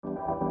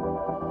Will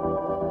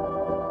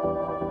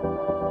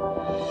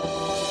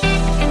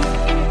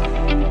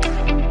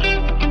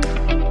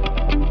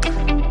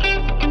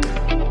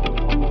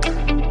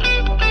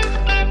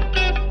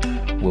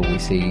we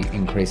see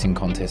increasing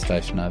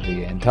contestation over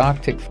the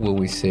Antarctic? Will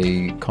we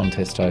see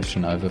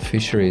contestation over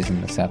fisheries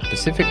in the South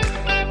Pacific?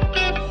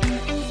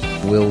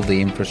 Will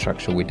the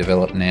infrastructure we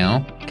develop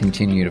now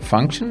continue to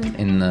function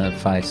in the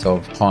face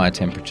of higher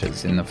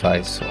temperatures, in the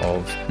face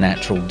of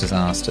natural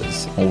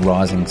disasters or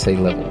rising sea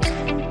levels?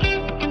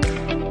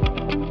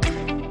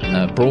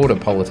 The broader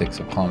politics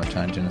of climate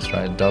change in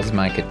Australia does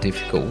make it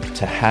difficult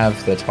to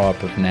have the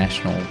type of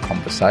national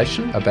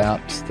conversation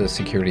about the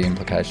security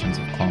implications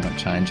of climate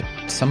change.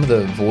 Some of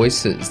the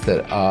voices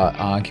that are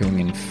arguing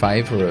in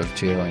favour of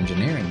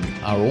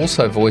geoengineering are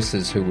also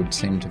voices who would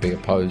seem to be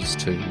opposed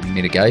to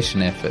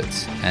mitigation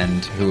efforts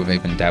and who have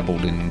even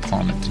dabbled in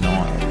climate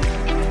denial.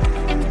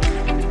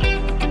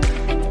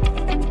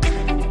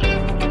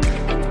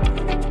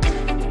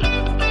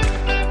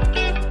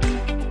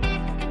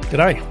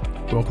 G'day.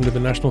 Welcome to the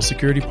National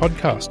Security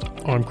Podcast.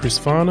 I'm Chris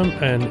Farnham,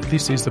 and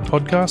this is the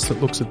podcast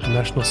that looks at the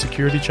national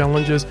security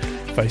challenges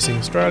facing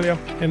Australia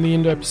and the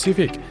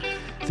Indo-Pacific.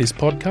 This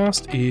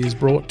podcast is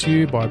brought to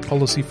you by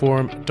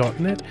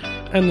policyforum.net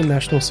and the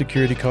National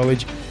Security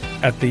College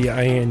at the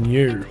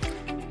ANU.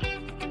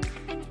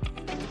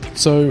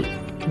 So,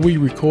 we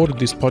recorded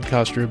this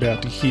podcast you're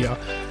about to hear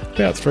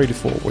about 3 to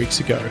 4 weeks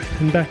ago,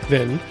 and back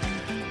then,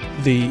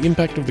 the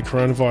impact of the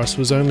coronavirus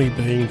was only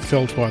being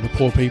felt by the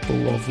poor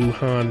people of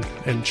Wuhan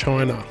and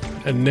China.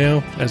 And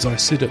now, as I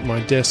sit at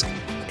my desk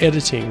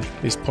editing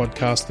this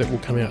podcast that will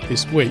come out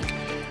this week,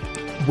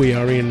 we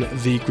are in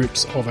the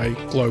grips of a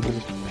global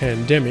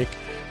pandemic.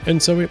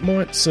 And so it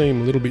might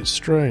seem a little bit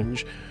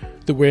strange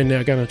that we're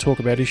now going to talk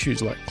about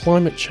issues like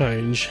climate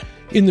change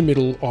in the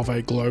middle of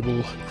a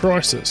global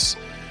crisis.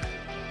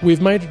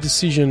 We've made a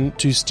decision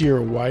to steer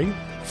away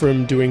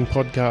from doing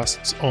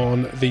podcasts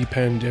on the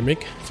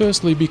pandemic.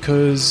 Firstly,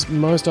 because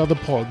most other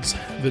pods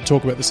that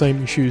talk about the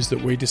same issues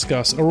that we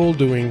discuss are all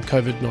doing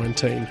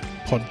COVID-19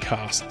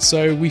 podcasts.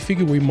 So we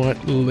figured we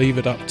might leave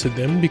it up to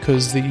them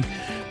because the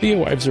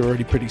airwaves are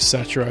already pretty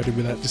saturated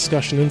with that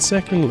discussion. And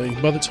secondly,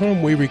 by the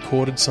time we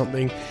recorded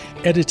something,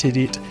 edited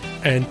it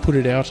and put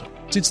it out,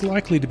 it's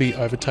likely to be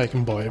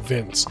overtaken by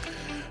events.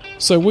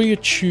 So we are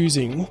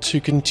choosing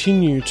to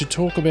continue to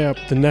talk about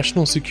the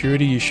national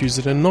security issues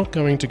that are not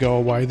going to go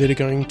away, that are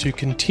going to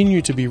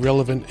continue to be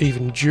relevant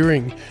even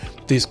during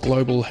this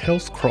global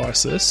health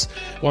crisis.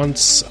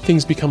 Once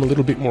things become a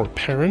little bit more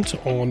apparent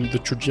on the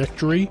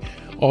trajectory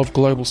of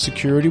global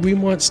security, we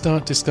might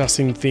start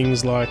discussing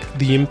things like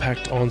the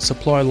impact on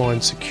supply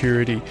line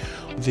security,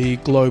 the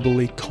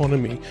global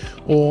economy,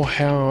 or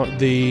how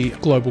the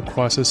global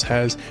crisis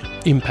has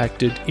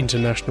impacted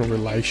international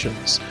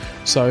relations.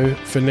 So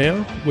for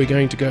now, we're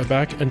going to go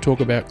back and talk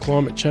about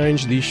climate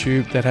change, the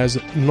issue that has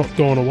not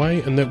gone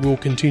away and that will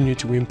continue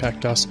to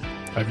impact us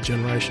over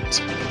generations.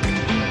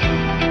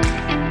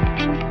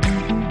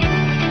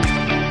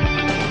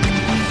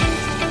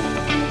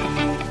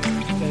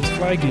 As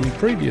flagged in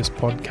previous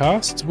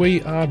podcasts,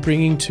 we are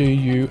bringing to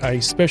you a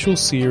special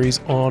series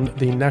on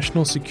the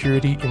national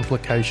security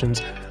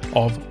implications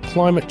of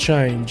climate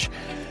change.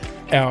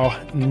 Our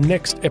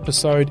next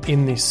episode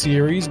in this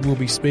series will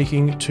be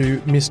speaking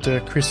to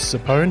Mr. Chris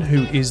Zappone,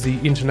 who is the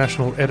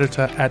international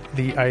editor at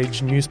The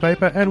Age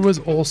newspaper and was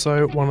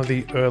also one of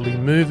the early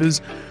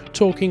movers,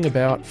 talking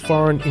about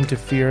foreign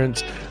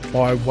interference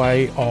by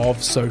way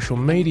of social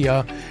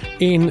media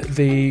in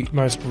the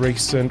most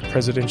recent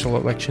presidential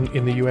election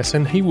in the US.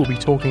 And he will be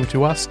talking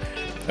to us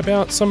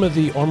about some of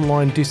the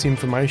online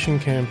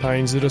disinformation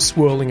campaigns that are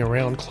swirling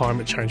around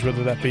climate change,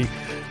 whether that be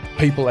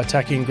people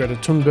attacking Greta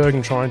Thunberg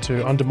and trying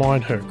to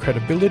undermine her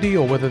credibility,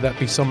 or whether that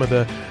be some of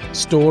the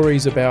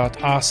stories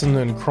about arson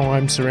and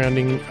crime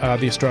surrounding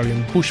the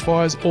Australian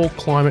bushfires, or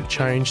climate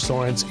change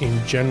science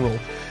in general.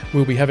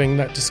 We'll be having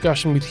that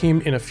discussion with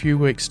him in a few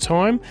weeks'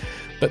 time.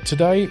 But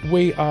today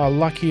we are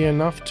lucky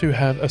enough to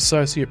have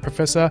Associate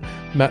Professor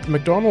Matt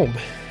McDonald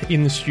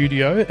in the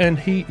studio, and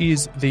he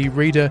is the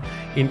Reader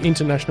in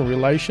International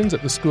Relations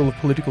at the School of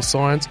Political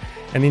Science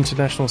and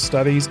International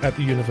Studies at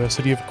the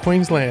University of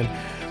Queensland.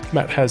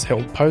 Matt has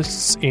held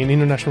posts in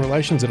international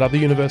relations at other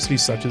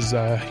universities such as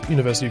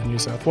University of New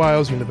South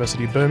Wales,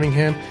 University of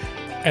Birmingham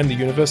and the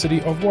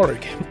University of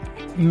Warwick.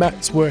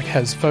 Matt's work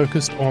has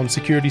focused on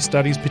security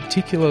studies,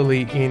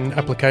 particularly in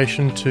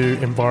application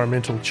to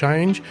environmental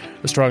change,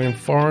 Australian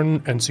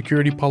foreign and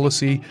security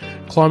policy,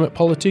 climate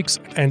politics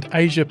and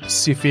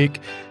Asia-Pacific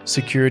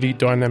security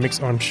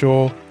dynamics. I'm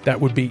sure that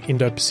would be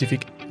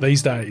Indo-Pacific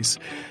these days.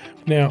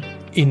 Now,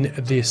 in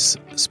this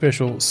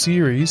special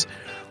series,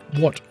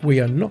 what we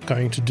are not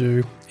going to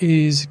do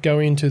is go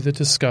into the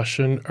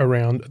discussion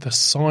around the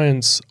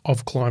science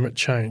of climate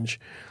change,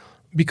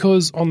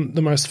 because on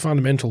the most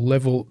fundamental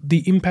level, the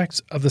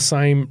impacts are the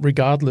same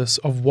regardless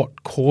of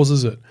what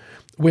causes it.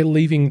 We're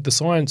leaving the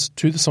science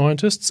to the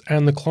scientists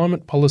and the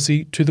climate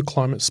policy to the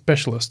climate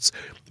specialists.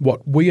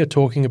 What we are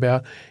talking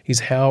about is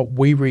how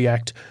we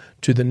react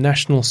to the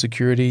national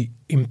security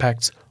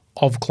impacts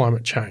of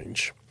climate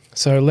change.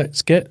 So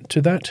let's get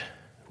to that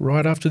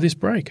right after this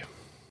break.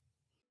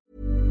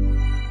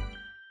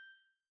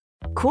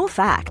 Cool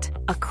fact,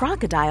 a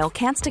crocodile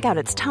can't stick out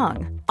its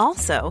tongue.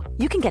 Also,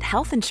 you can get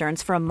health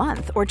insurance for a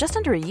month or just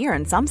under a year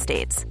in some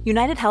states.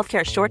 United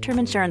Healthcare short-term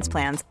insurance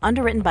plans,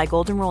 underwritten by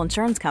Golden Rule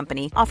Insurance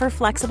Company, offer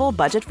flexible,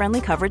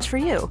 budget-friendly coverage for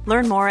you.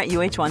 Learn more at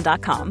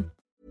uh1.com.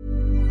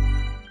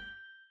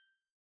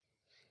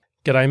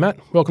 G'day, Matt.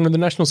 Welcome to the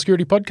National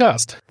Security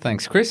Podcast.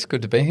 Thanks, Chris.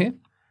 Good to be here.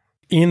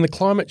 In the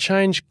climate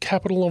change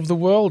capital of the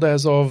world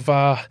as of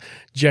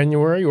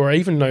January or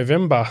even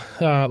November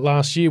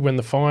last year when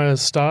the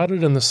fires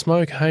started and the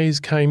smoke haze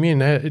came in.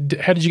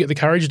 How did you get the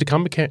courage to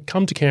come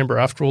to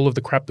Canberra after all of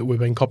the crap that we've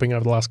been copping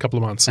over the last couple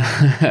of months?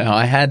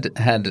 I had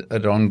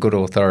it on good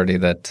authority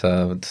that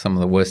some of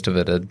the worst of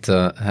it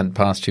had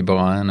passed you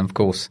by. And, of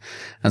course,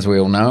 as we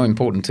all know,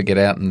 important to get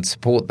out and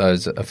support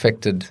those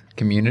affected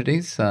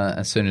communities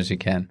as soon as you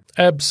can.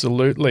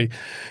 Absolutely.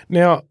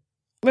 Now,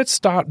 let's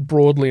start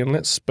broadly and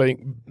let's speak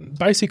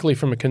basically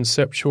from a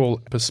conceptual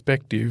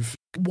perspective.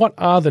 What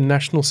are the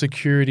national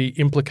security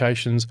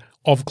implications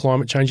of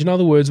climate change? In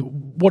other words,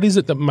 what is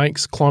it that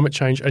makes climate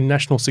change a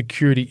national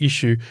security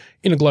issue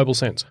in a global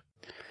sense?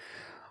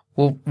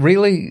 Well,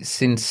 really,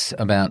 since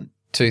about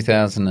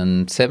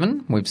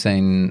 2007, we've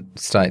seen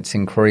states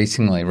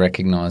increasingly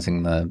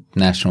recognising the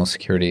national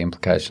security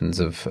implications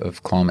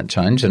of climate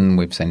change, and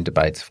we've seen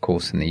debates, of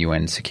course, in the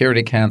UN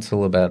Security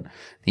Council about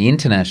the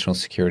international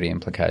security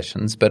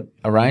implications, but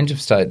a range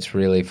of states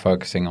really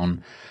focusing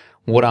on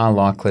what are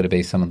likely to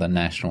be some of the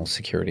national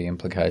security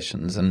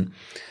implications. And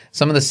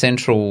some of the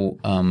central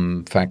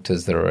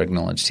factors that are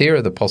acknowledged here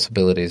are the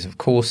possibilities, of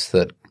course,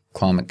 that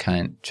climate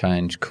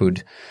change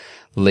could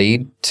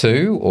lead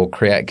to or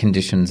create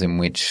conditions in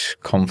which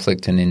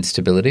conflict and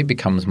instability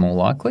becomes more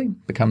likely,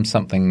 becomes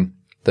something,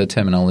 the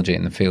terminology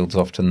in the field's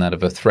often that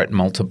of a threat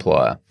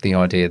multiplier, the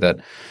idea that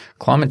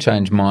climate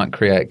change might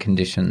create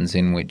conditions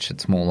in which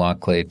it's more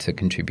likely to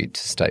contribute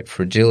to state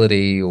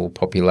fragility or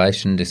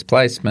population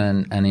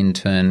displacement and in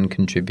turn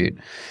contribute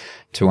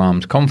to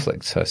armed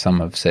conflict. So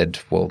some have said,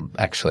 well,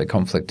 actually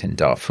conflict in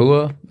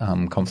Darfur,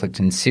 conflict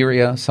in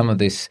Syria,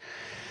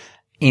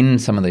 in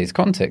some of these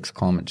contexts,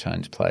 climate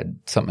change played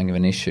something of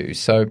an issue.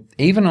 So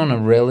even on a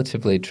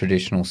relatively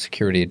traditional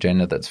security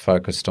agenda that's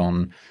focused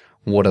on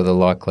what are the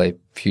likely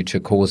future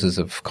causes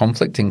of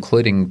conflict,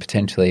 including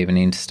potentially even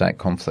interstate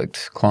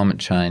conflict, climate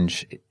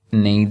change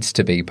needs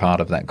to be part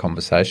of that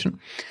conversation.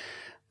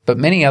 But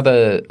many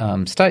other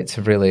states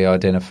have really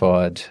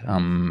identified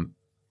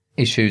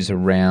issues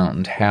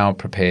around how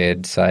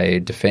prepared, say,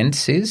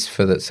 defence is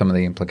for some of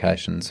the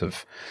implications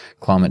of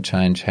climate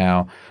change,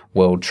 how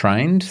well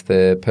trained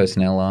their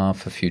personnel are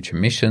for future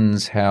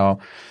missions, how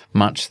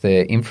much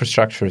their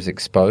infrastructure is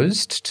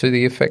exposed to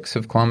the effects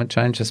of climate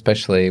change,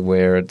 especially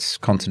where it's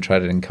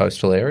concentrated in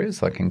coastal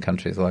areas, like in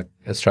countries like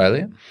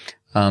Australia.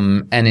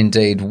 And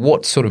indeed,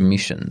 what sort of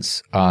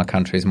missions are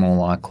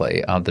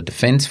the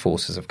defence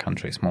forces of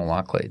countries more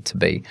likely to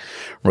be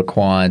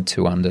required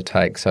to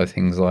undertake? So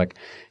things like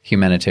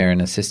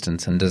humanitarian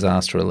assistance and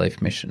disaster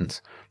relief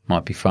missions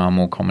might be far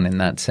more common in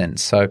that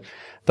sense. So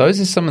those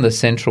are some of the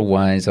central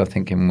ways, I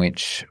think, in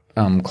which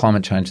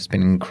climate change has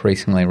been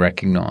increasingly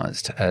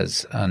recognised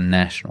as a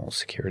national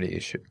security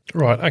issue.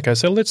 Right. Okay.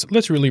 So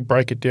let's really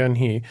break it down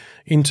here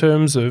in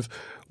terms of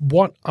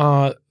what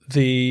are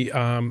the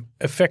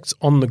effects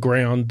on the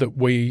ground that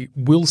we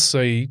will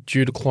see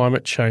due to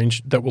climate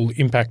change that will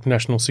impact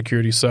national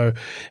security. So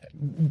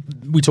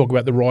we talk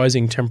about the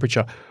rising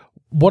temperature.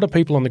 What are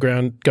people on the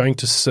ground going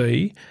to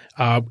see?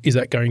 Is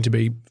that going to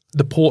be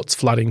the ports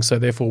flooding, so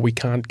therefore we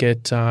can't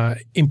get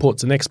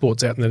imports and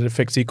exports out and that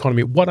affects the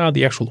economy? What are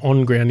the actual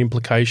on-ground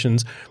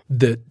implications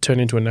that turn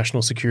into a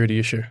national security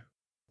issue?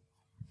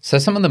 So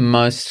some of the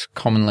most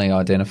commonly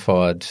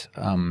identified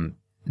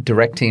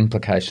direct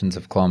implications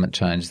of climate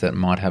change that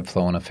might have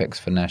flow-on effects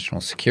for national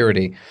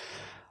security.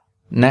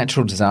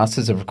 Natural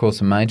disasters are, of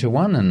course, a major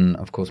one, and,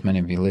 of course, many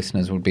of your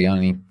listeners would be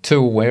only too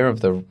aware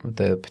of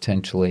the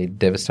potentially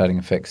devastating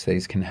effects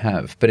these can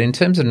have. But in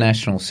terms of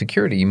national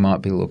security, you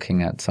might be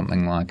looking at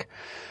something like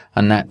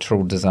a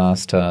natural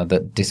disaster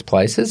that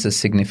displaces a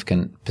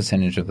significant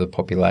percentage of the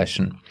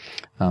population,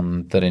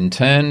 that in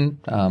turn,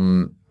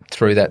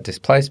 through that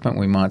displacement,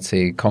 we might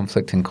see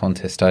conflict and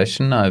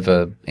contestation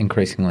over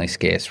increasingly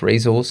scarce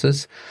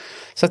resources.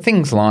 So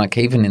things like,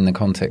 even in the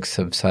context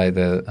of, say,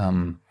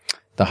 the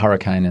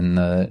hurricane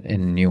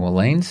in New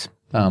Orleans,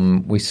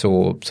 we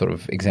saw sort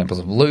of examples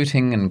of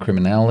looting and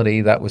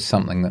criminality. That was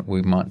something that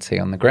we might see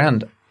on the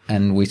ground,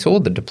 and we saw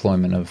the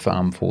deployment of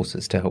armed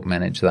forces to help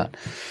manage that.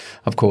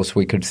 Of course,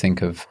 we could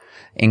think of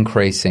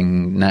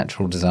increasing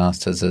natural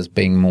disasters as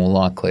being more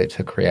likely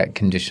to create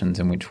conditions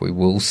in which we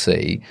will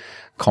see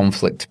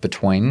conflict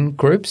between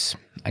groups,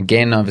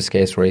 again over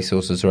scarce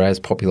resources or as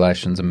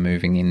populations are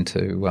moving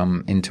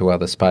into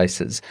other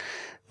spaces.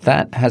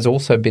 That has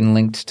also been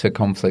linked to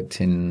conflict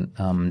in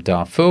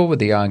Darfur, with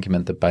the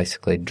argument that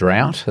basically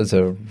drought as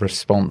a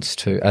response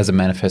to, as a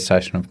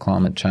manifestation of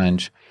climate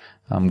change,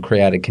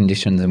 created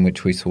conditions in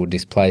which we saw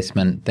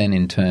displacement, then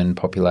in turn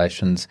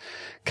populations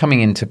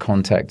coming into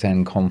contact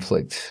and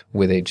conflict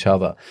with each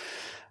other.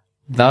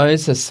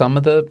 Those are some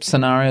of the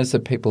scenarios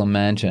that people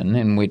imagine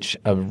in which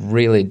a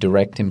really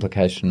direct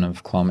implication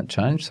of climate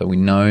change. So we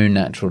know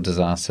natural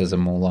disasters are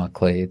more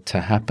likely to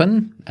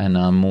happen and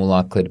are more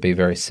likely to be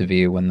very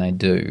severe when they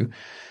do.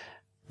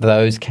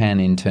 Those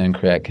can in turn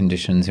create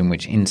conditions in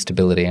which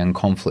instability and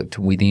conflict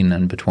within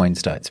and between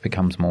states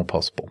becomes more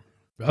possible.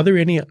 Are there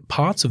any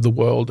parts of the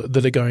world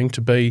that are going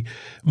to be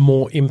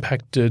more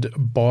impacted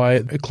by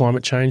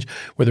climate change,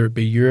 whether it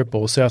be Europe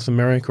or South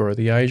America or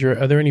the Asia?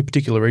 Are there any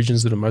particular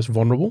regions that are most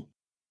vulnerable?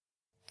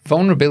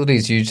 Vulnerability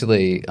is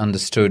usually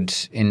understood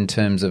in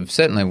terms of,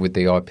 certainly with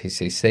the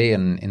IPCC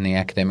and in the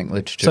academic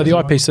literature. So the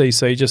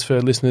IPCC, just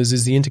for listeners,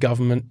 is the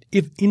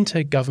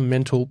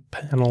Intergovernmental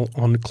Panel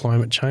on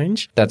Climate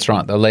Change? That's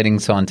right, the leading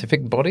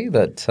scientific body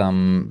that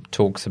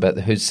talks about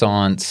whose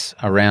science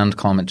around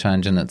climate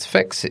change and its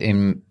effects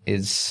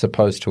is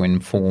supposed to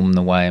inform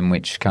the way in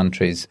which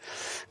countries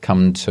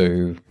come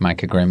to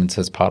make agreements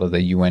as part of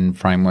the UN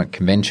Framework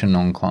Convention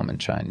on Climate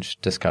Change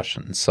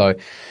discussions. So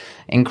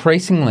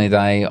increasingly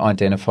they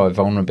identify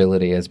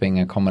vulnerability as being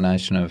a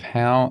combination of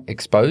how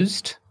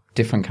exposed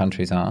different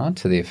countries are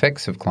to the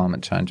effects of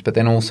climate change, but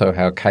then also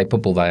how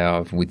capable they are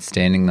of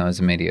withstanding those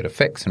immediate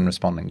effects and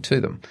responding to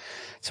them.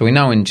 So we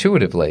know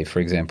intuitively, for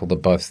example,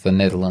 that both the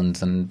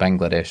Netherlands and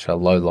Bangladesh are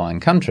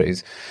low-lying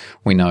countries.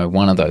 We know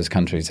one of those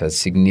countries has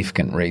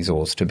significant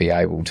resource to be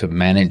able to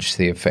manage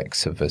the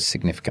effects of a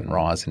significant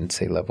rise in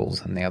sea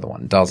levels and the other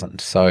one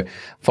doesn't. So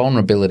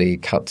vulnerability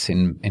cuts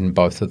in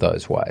both of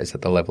those ways,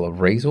 at the level of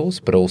resource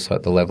but also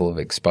at the level of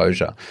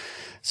exposure.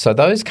 So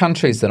those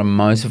countries that are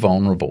most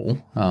vulnerable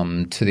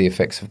to the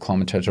effects of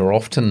climate change are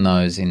often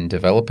those in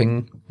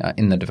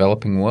the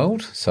developing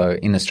world. So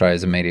in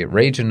Australia's immediate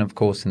region, of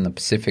course, in the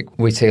Pacific,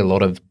 we see a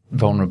lot of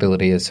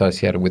vulnerability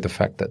associated with the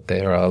fact that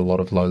there are a lot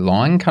of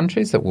low-lying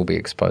countries that will be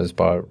exposed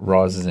by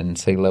rises in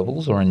sea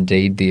levels or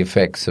indeed the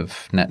effects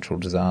of natural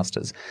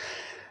disasters.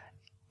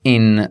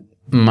 In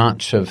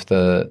much of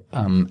the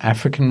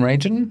African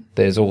region,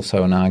 there's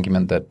also an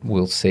argument that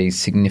we'll see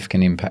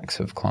significant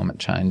impacts of climate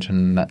change,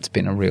 and that's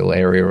been a real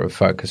area of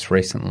focus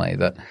recently,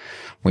 that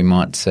we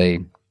might see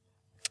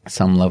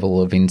some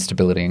level of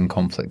instability and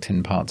conflict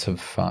in parts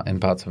of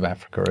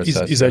Africa.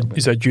 Is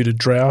that due to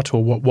drought,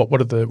 or what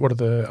are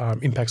the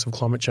impacts of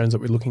climate change that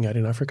we're looking at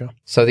in Africa?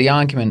 So the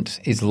argument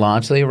is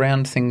largely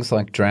around things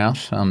like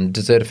drought,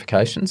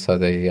 desertification, so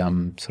the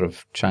sort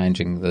of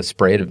changing the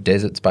spread of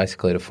deserts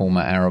basically to form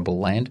arable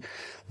land,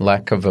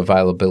 lack of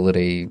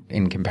availability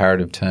in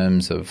comparative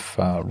terms of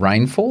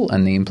rainfall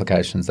and the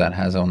implications that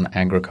has on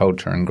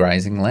agriculture and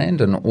grazing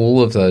land, and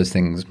all of those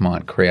things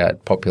might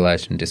create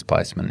population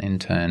displacement, in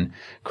turn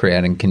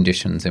creating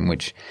conditions in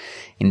which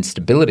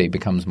instability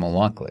becomes more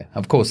likely.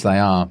 Of course, they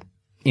are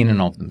in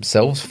and of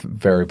themselves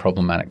very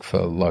problematic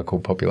for local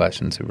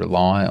populations who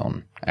rely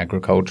on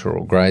agriculture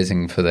or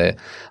grazing for their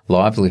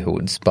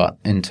livelihoods, but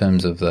in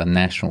terms of the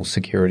national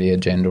security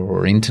agenda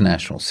or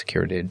international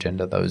security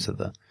agenda, those are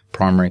the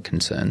primary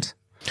concerns.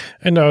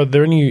 And are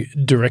there any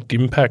direct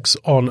impacts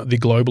on the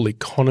global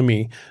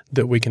economy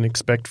that we can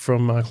expect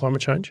from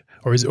climate change?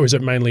 Or is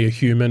it mainly a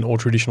human or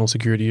traditional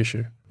security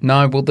issue?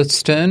 No, well, the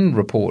Stern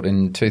report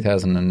in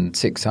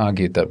 2006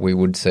 argued that we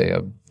would see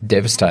a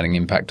devastating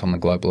impact on the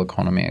global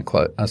economy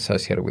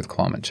associated with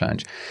climate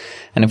change.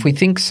 And if we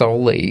think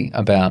solely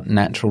about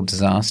natural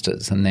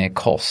disasters and their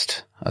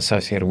cost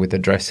associated with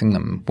addressing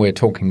them, we're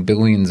talking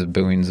billions of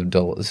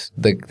dollars.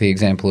 The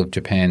example of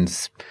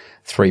Japan's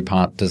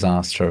three-part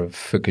disaster of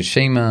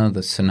Fukushima, the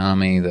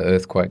tsunami, the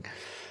earthquake,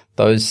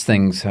 those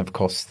things have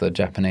cost the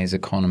Japanese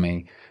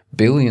economy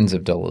billions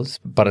of dollars,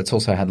 but it's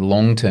also had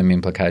long-term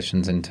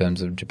implications in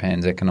terms of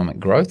Japan's economic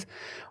growth.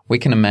 We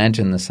can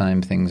imagine the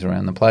same things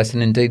around the place,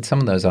 and indeed some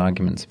of those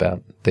arguments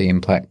about the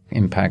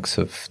impacts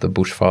of the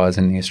bushfires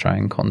in the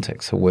Australian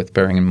context are worth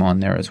bearing in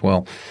mind there as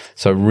well.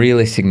 So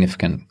really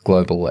significant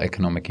global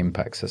economic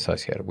impacts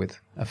associated with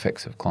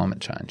effects of climate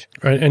change.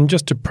 Right, and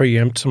just to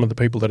preempt some of the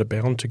people that are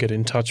bound to get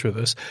in touch with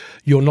us,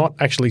 you're not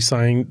actually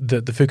saying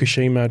that the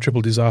Fukushima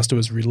triple disaster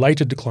was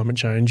related to climate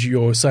change.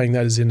 You're saying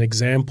that as an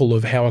example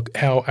of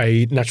how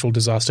a natural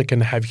disaster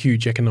can have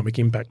huge economic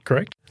impact,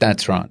 correct?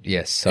 That's right,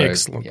 yes. So,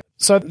 excellent. Yeah.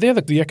 So they're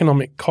the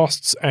economic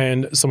costs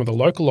and some of the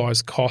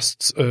localised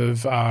costs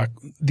of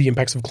the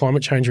impacts of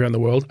climate change around the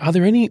world. Are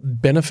there any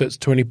benefits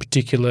to any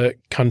particular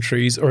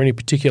countries or any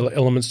particular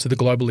elements to the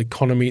global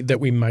economy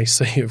that we may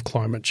see of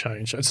climate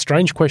change? It's a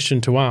strange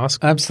question to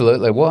ask.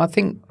 Absolutely. Well, I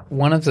think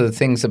one of the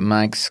things that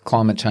makes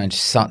climate change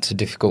such a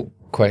difficult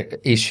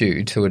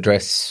issue to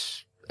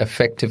address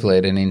effectively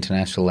at an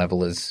international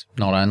level is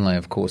not only,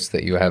 of course,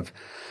 that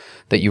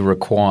you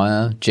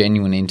require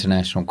genuine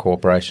international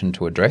cooperation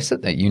to address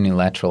it, that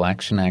unilateral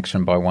action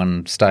by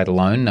one state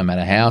alone, no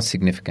matter how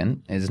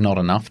significant, is not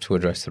enough to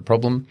address the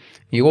problem.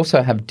 You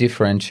also have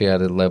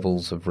differentiated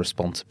levels of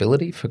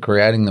responsibility for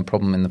creating the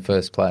problem in the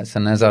first place.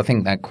 And as I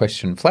think that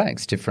question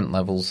flags, different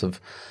levels of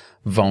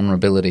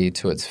vulnerability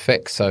to its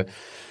effects. So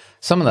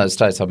Some of those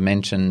states I've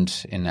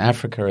mentioned in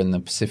Africa, in the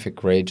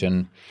Pacific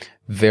region,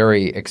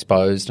 very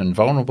exposed and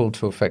vulnerable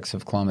to effects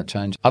of climate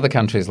change. Other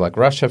countries like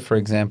Russia, for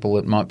example,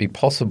 it might be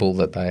possible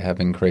that they have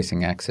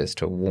increasing access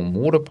to warm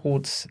water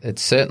ports.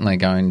 It's certainly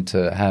going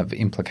to have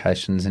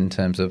implications in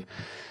terms of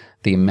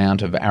the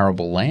amount of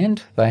arable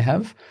land they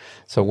have.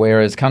 So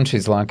whereas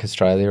countries like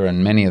Australia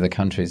and many of the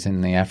countries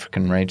in the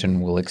African region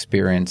will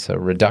experience a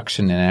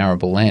reduction in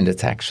arable land,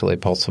 it's actually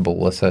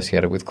possible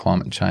associated with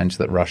climate change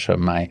that Russia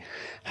may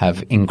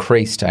have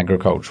increased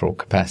agricultural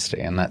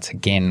capacity. And that's,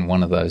 again,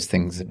 one of those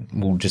things that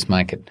will just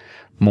make it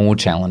more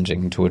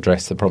challenging to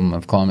address the problem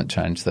of climate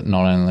change, that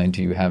not only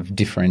do you have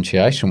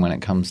differentiation when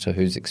it comes to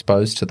who's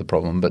exposed to the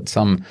problem, but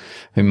some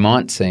who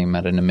might seem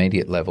at an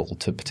immediate level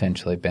to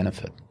potentially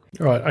benefit.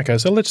 Right. Okay.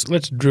 So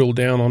let's drill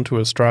down onto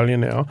Australia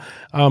now.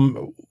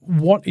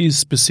 What is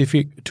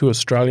specific to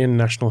Australian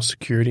national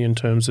security in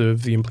terms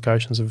of the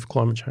implications of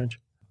climate change?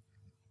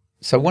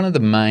 So one of the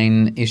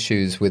main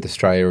issues with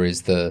Australia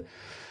is the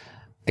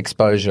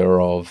exposure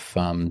of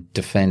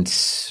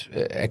defence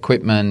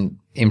equipment,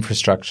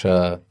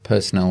 infrastructure,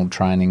 personnel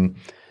training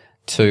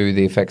to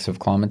the effects of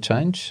climate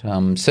change.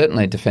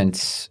 Certainly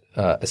defence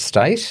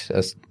estate.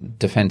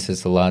 Defence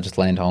is the largest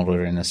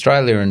landholder in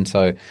Australia, and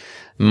so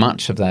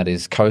much of that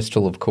is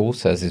coastal, of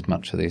course, as is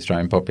much of the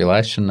Australian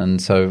population, and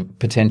so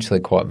potentially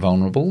quite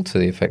vulnerable to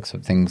the effects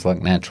of things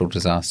like natural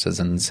disasters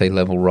and sea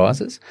level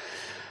rises.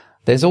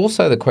 There's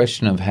also the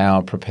question of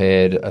how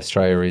prepared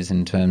Australia is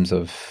in terms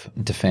of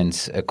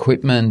defence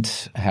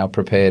equipment, how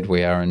prepared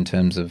we are in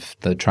terms of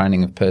the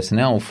training of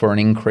personnel for an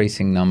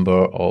increasing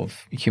number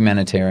of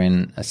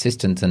humanitarian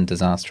assistance and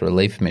disaster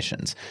relief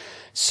missions,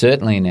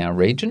 certainly in our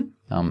region,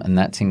 and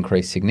that's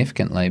increased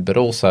significantly, but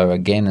also,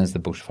 again, as the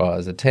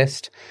bushfires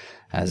attest,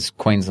 as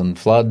Queensland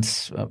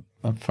floods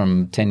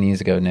from 10 years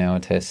ago now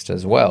attest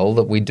as well,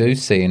 that we do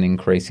see an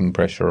increasing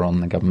pressure on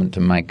the government to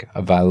make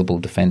available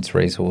defence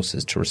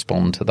resources to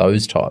respond to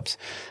those types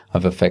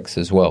of effects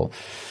as well.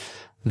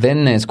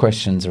 Then there's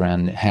questions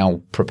around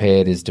how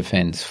prepared is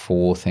defence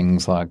for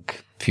things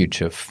like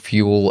future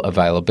fuel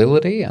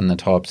availability and the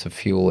types of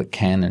fuel it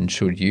can and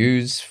should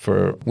use,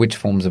 for which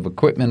forms of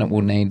equipment it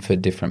will need for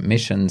different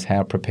missions,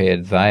 how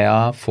prepared they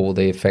are for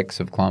the effects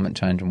of climate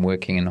change and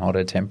working in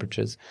hotter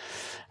temperatures.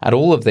 At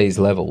all of these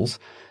levels,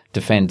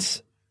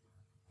 defence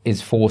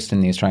is forced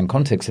in the Australian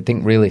context to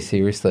think really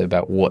seriously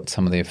about what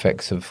some of the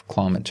effects of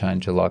climate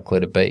change are likely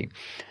to be.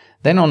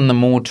 Then on the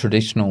more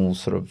traditional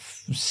sort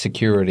of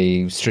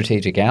security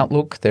strategic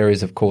outlook, there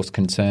is, of course,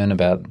 concern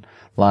about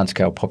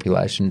large-scale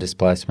population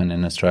displacement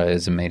in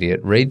Australia's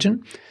immediate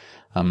region.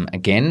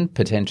 Again,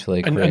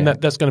 potentially And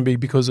that's going to be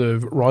because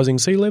of rising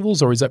sea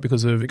levels, or is that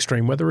because of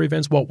extreme weather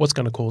events? What's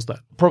going to cause that?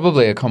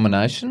 Probably a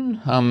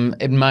combination.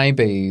 It may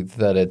be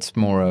that it's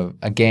more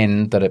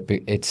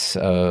it's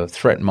a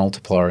threat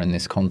multiplier in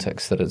this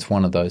context, that it's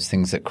one of those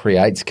things that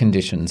creates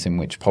conditions in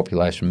which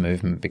population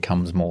movement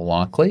becomes more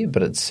likely,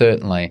 but it's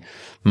certainly,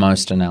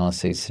 most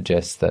analyses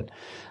suggest that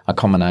a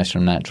combination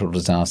of natural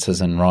disasters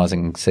and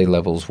rising sea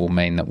levels will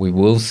mean that we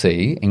will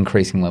see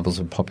increasing levels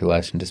of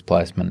population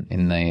displacement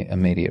in the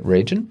immediate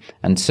region,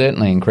 and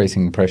certainly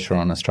increasing pressure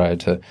on Australia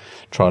to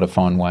try to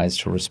find ways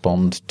to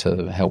respond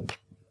to help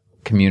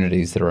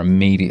communities that are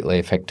immediately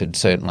affected,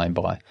 certainly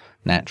by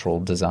natural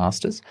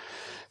disasters.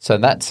 So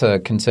that's a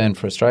concern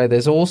for Australia.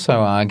 There's also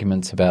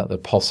arguments about the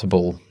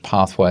possible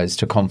pathways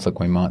to conflict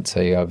we might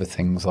see over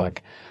things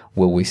like,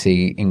 will we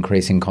see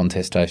increasing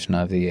contestation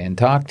over the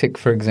Antarctic,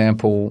 for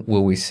example?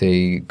 Will we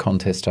see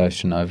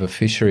contestation over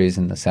fisheries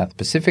in the South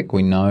Pacific?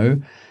 We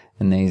know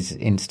in these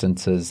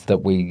instances that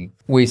we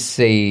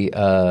see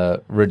a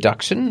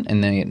reduction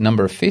in the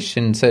number of fish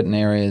in certain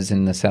areas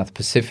in the South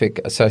Pacific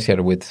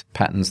associated with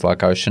patterns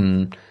like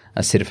ocean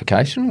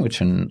acidification,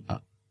 which are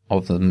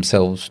of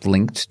themselves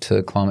linked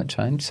to climate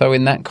change. So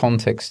in that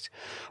context,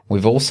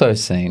 we've also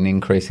seen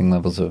increasing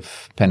levels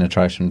of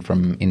penetration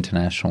from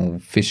international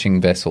fishing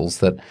vessels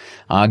that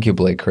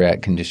arguably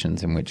create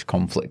conditions in which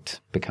conflict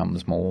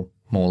becomes more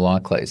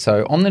likely.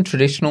 So on the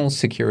traditional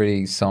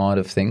security side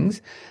of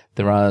things,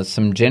 there are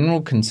some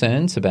general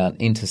concerns about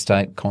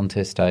interstate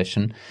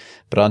contestation,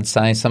 but I'd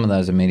say some of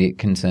those immediate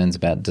concerns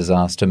about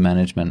disaster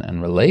management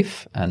and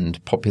relief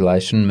and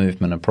population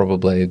movement are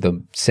probably the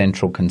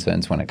central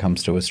concerns when it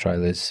comes to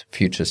Australia's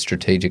future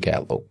strategic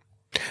outlook.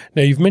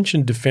 Now, you've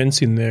mentioned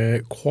defence in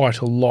there quite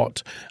a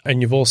lot, and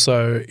you've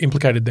also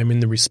implicated them in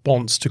the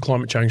response to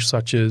climate change,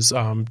 such as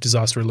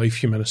disaster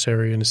relief,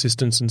 humanitarian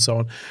assistance and so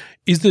on.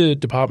 Is the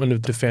Department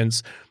of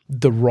Defence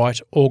the right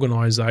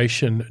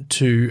organisation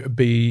to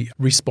be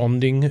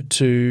responding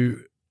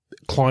to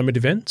climate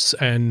events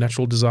and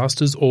natural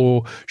disasters,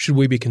 or should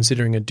we be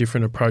considering a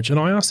different approach? And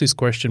I ask this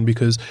question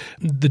because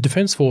the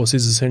Defence Force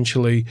is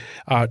essentially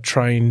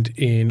trained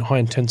in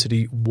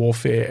high-intensity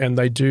warfare, and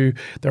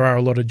there are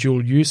a lot of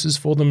dual uses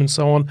for them and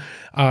so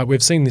on.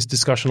 We've seen this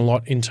discussion a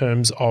lot in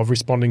terms of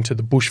responding to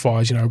the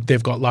bushfires. You know,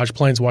 they've got large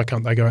planes, why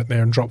can't they go out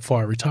there and drop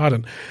fire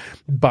retardant?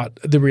 But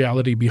the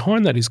reality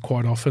behind that is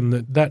quite often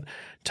that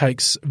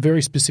takes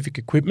very specific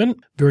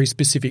equipment, very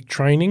specific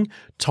training.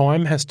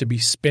 Time has to be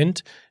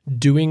spent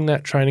doing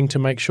that training to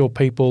make sure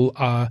people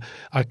are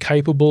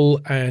capable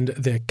and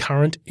they're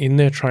current in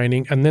their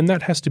training, and then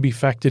that has to be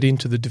factored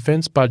into the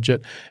defence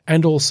budget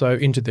and also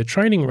into their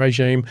training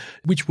regime,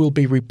 which will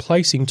be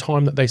replacing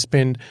time that they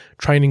spend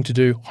training to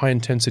do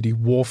high-intensity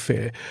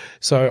warfare.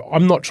 So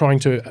I'm not trying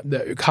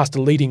to cast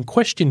a leading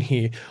question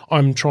here.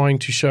 I'm trying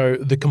to show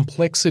the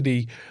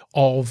complexity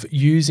of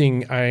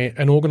using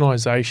an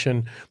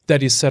organisation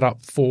that is set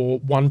up for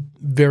one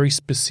very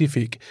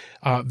specific,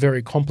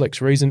 very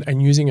complex reason,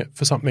 and using it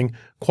for something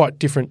quite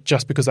different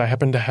just because they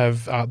happen to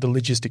have the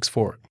logistics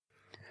for it.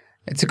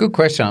 It's a good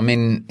question. I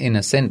mean, in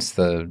a sense,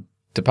 the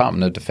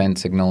Department of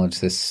Defence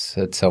acknowledged this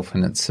itself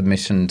in its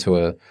submission to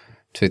a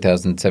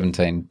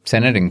 2017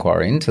 Senate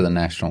inquiry into the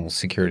national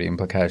security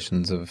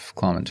implications of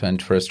climate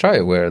change for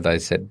Australia, where they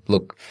said,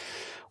 look,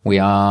 we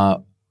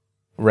are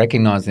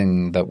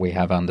recognising that we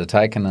have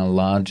undertaken a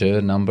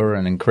larger number,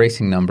 an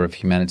increasing number of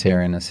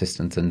humanitarian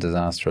assistance and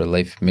disaster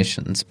relief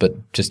missions. But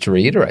just to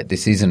reiterate,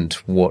 this isn't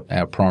what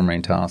our primary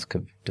task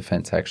of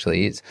defence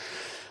actually is.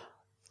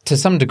 To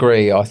some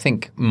degree, I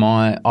think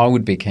I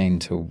would be keen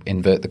to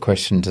invert the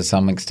question to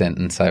some extent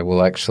and say,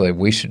 well, actually,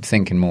 we should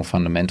think in more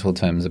fundamental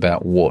terms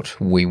about what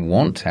we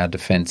want our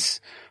defence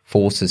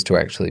forces to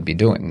actually be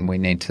doing. We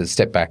need to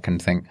step back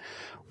and think,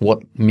 what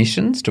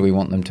missions do we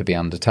want them to be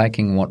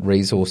undertaking? What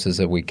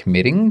resources are we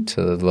committing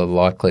to the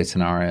likely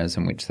scenarios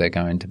in which they're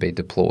going to be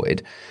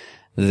deployed?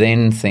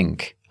 Then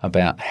think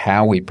about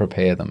how we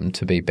prepare them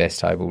to be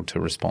best able to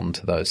respond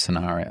to those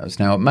scenarios.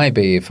 Now, it may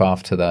be if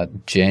after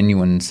that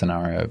genuine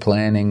scenario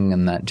planning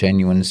and that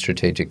genuine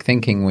strategic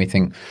thinking, we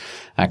think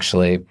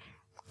actually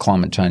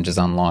climate change is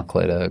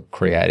unlikely to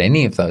create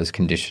any of those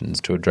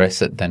conditions to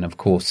address it, then of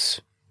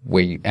course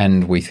we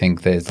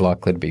think there's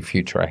likely to be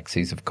future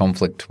axes of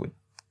conflict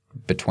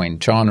between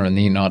China and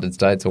the United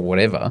States or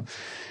whatever,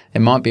 it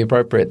might be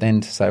appropriate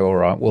then to say, all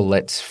right, well,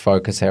 let's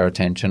focus our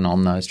attention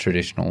on those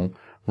traditional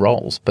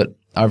roles. But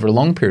over a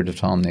long period of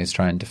time, the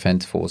Australian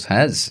Defence Force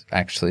has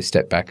actually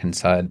stepped back and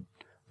said,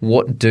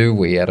 what do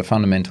we at a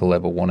fundamental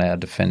level want our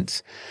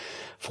defence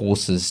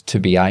forces to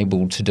be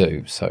able to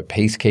do? So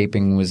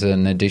peacekeeping was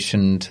an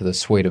addition to the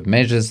suite of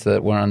measures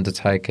that were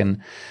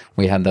undertaken.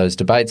 We had those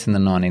debates in the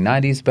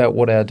 1980s about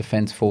what our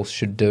defence force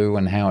should do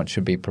and how it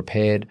should be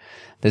prepared.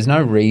 There's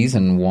no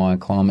reason why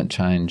climate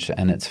change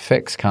and its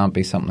effects can't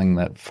be something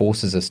that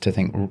forces us to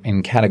think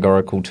in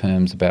categorical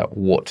terms about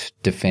what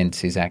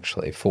defence is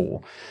actually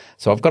for.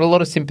 So I've got a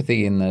lot of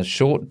sympathy in the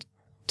short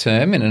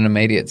term, in an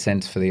immediate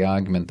sense, for the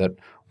argument that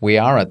we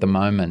are at the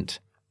moment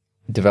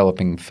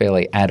developing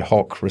fairly ad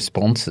hoc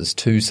responses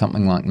to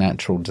something like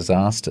natural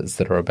disasters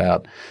that are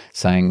about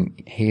saying,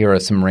 here are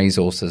some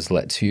resources,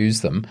 let's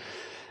use them.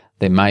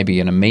 There may be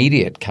an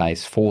immediate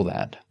case for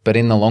that. But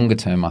in the longer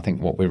term, I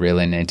think what we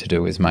really need to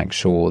do is make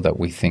sure that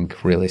we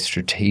think really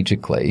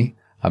strategically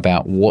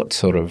about what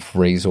sort of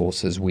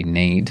resources we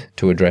need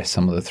to address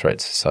some of the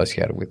threats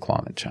associated with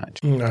climate change.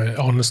 No,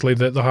 honestly,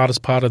 the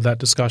hardest part of that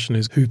discussion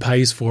is who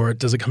pays for it?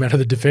 Does it come out of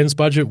the defence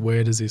budget?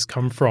 Where does this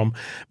come from?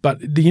 But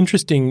the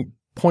interesting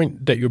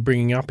point that you're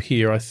bringing up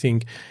here, I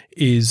think,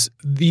 is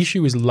the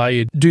issue is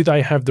layered. Do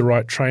they have the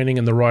right training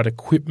and the right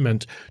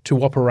equipment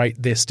to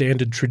operate their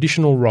standard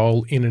traditional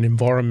role in an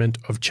environment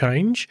of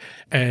change?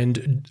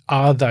 And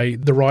are they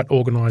the right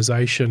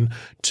organisation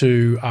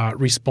to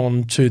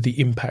respond to the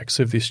impacts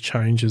of this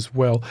change as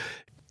well?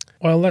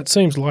 Well, that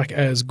seems like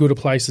as good a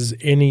place as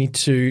any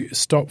to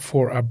stop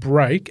for a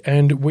break,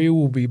 and we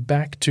will be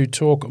back to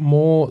talk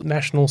more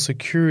national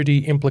security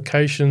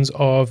implications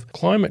of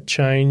climate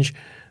change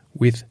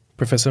with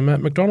Professor Matt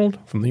McDonald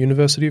from the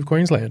University of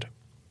Queensland.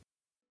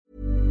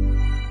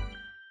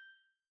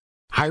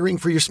 Hiring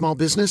for your small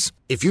business?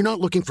 If you're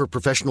not looking for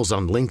professionals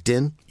on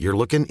LinkedIn, you're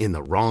looking in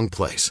the wrong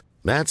place.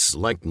 That's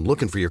like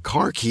looking for your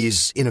car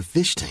keys in a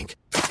fish tank.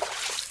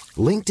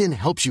 LinkedIn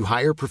helps you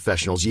hire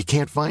professionals you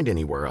can't find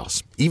anywhere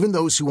else, even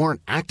those who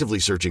aren't actively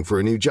searching for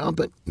a new job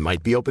but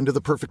might be open to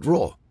the perfect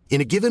role. In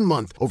a given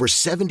month, over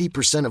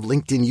 70% of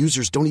LinkedIn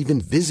users don't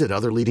even visit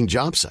other leading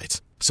job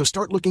sites. So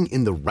start looking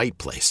in the right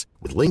place.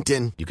 With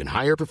LinkedIn, you can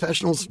hire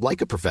professionals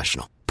like a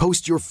professional.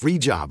 Post your free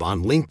job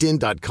on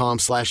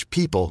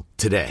linkedin.com/people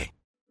today.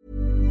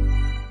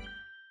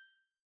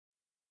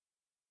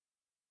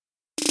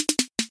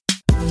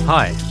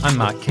 Hi, I'm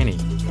Mark Kenny.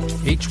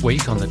 Each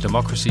week on the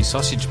Democracy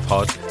Sausage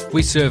Pod,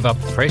 we serve up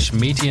fresh,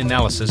 meaty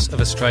analysis of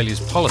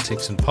Australia's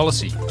politics and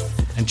policy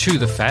and chew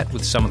the fat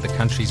with some of the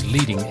country's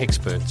leading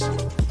experts.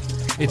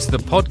 It's the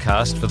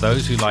podcast for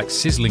those who like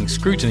sizzling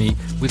scrutiny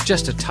with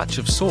just a touch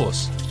of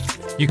sauce.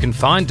 You can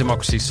find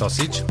Democracy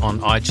Sausage on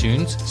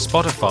iTunes,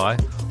 Spotify,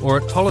 or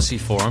at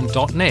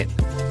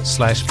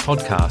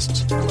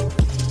policyforum.net/podcasts.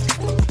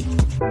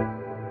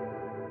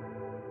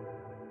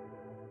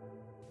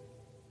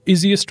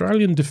 Is the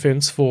Australian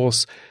Defence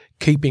Force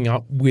keeping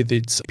up with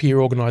its peer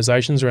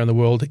organisations around the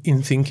world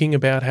in thinking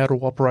about how to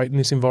operate in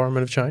this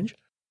environment of change?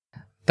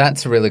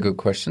 That's a really good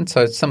question.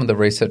 So some of the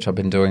research I've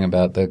been doing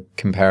about the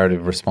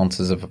comparative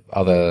responses of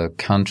other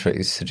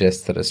countries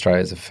suggests that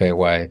Australia is a fair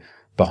way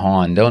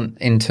behind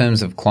in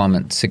terms of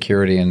climate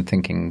security and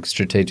thinking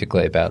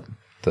strategically about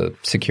the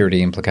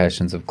security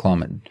implications of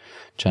climate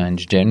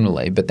change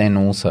generally, but then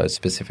also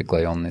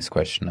specifically on this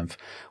question of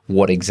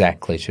what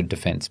exactly should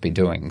defence be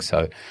doing.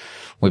 So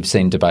we've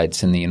seen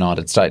debates in the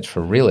United States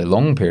for a really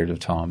long period of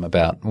time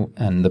about,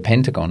 and the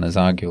Pentagon has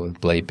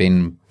arguably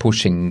been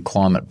pushing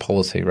climate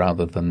policy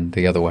rather than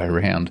the other way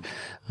around.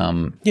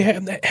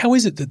 How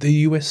is it that the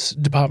US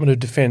Department of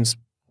Defence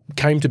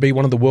came to be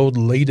one of the world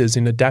leaders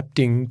in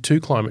adapting to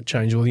climate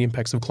change or the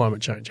impacts of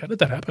climate change? How did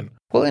that happen?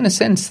 Well, in a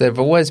sense, they've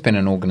always been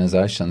an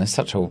organisation. There's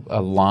such a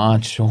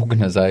large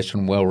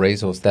organisation,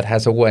 well-resourced, that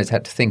has always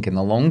had to think in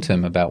the long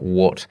term about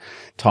what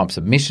types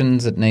of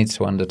missions it needs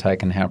to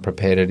undertake and how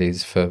prepared it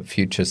is for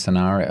future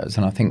scenarios.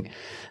 And I think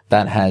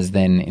that has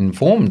then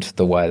informed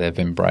the way they've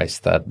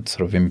embraced that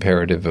sort of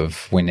imperative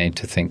of we need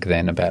to think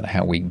then about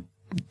how we,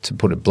 to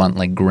put it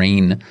bluntly,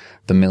 green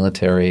the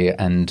military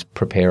and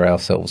prepare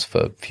ourselves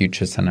for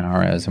future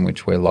scenarios in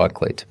which we're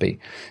likely to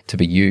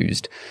be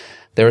used.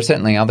 There are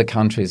certainly other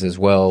countries as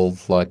well,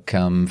 like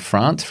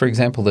France, for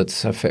example,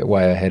 that's a fair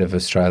way ahead of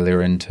Australia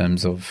in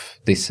terms of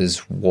this is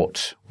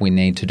what we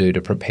need to do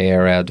to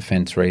prepare our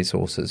defence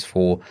resources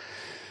for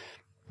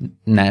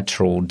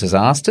natural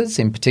disasters,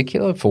 in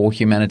particular for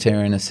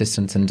humanitarian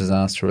assistance and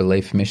disaster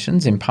relief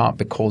missions, in part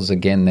because,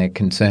 again, they're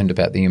concerned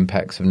about the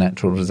impacts of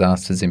natural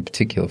disasters, in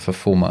particular for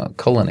former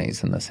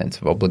colonies and the sense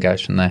of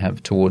obligation they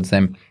have towards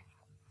them.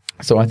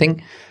 So I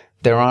think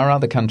there are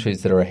other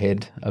countries that are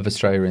ahead of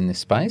Australia in this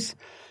space.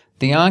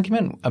 The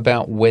argument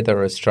about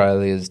whether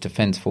Australia's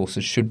defence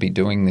forces should be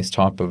doing this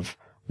type of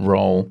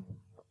role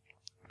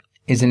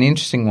is an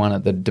interesting one.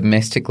 At the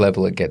domestic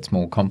level, it gets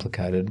more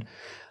complicated.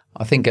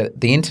 I think at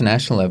the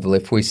international level,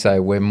 if we say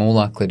we're more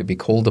likely to be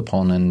called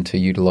upon and to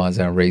utilise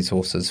our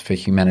resources for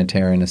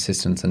humanitarian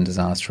assistance and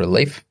disaster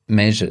relief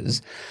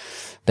measures,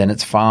 then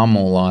it's far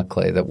more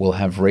likely that we'll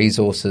have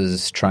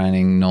resources,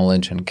 training,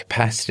 knowledge and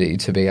capacity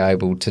to be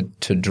able to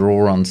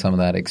draw on some of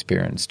that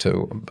experience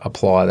to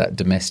apply that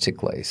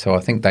domestically. So I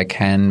think they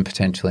can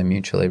potentially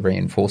mutually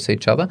reinforce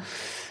each other.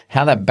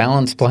 How that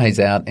balance plays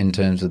out in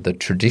terms of the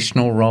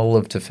traditional role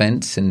of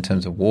defence, in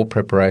terms of war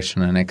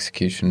preparation and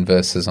execution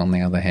versus, on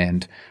the other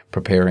hand,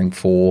 preparing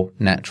for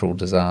natural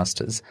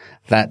disasters,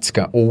 that's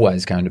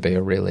always going to be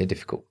a really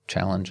difficult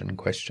challenge and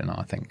question,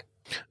 I think.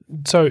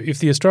 So if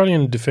the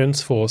Australian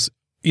Defence Force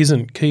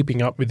isn't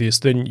keeping up with this,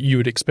 then you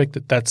would expect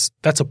that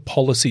that's a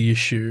policy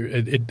issue.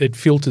 It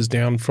filters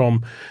down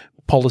from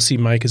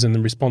policymakers and the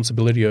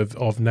responsibility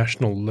of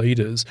national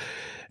leaders.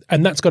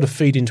 And that's got to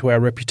feed into our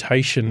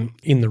reputation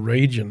in the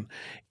region.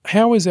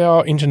 How is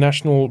our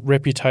international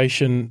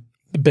reputation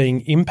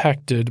being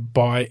impacted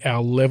by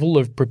our level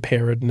of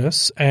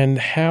preparedness, and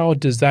how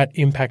does that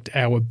impact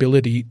our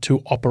ability to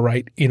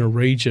operate in a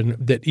region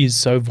that is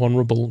so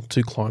vulnerable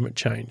to climate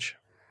change?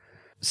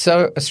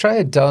 So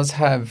Australia does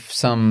have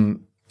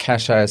some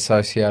cachet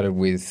associated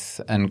with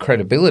and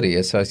credibility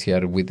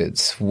associated with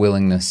its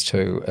willingness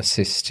to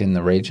assist in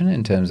the region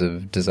in terms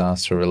of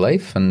disaster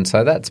relief. And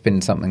so that's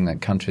been something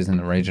that countries in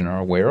the region are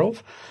aware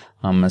of.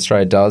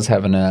 Australia does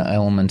have an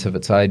element of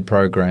its aid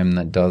program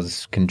that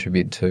does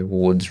contribute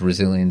towards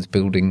resilience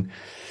building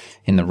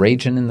in the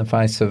region in the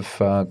face of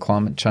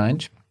climate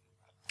change.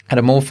 At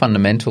a more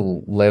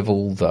fundamental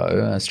level,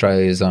 though,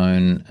 Australia's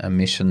own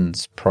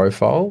emissions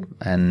profile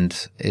and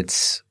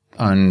its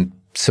own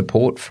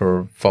support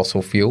for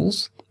fossil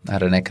fuels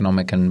at an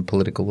economic and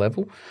political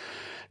level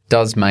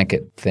does make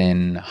it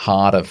then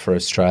harder for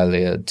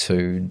Australia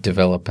to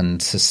develop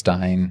and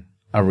sustain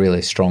a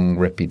really strong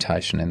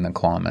reputation in the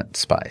climate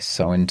space.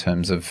 So in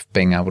terms of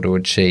being able to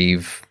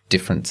achieve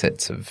different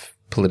sets of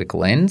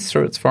political ends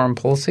through its foreign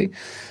policy,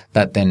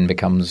 that then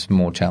becomes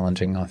more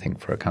challenging, I think,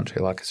 for a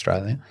country like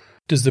Australia.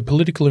 Does the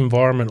political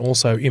environment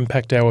also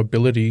impact our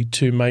ability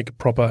to make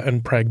proper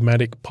and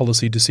pragmatic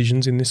policy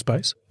decisions in this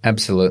space?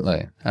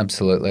 Absolutely.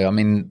 Absolutely. I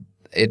mean,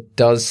 it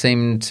does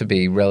seem to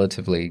be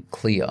relatively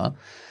clear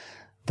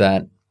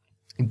that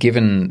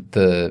given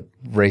the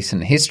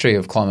recent history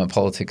of climate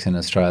politics in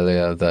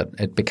Australia, that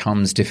it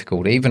becomes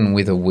difficult, even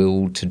with a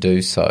will to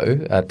do so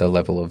at the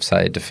level of,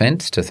 say,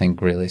 defence, to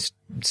think really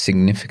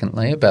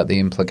significantly about the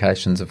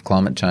implications of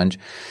climate change.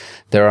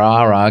 There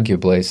are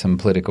arguably some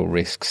political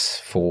risks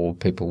for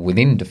people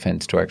within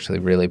defence to actually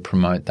really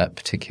promote that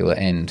particular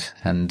end.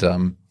 And,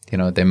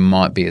 there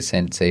might be a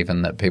sense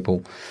even that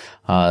people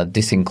are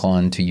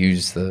disinclined to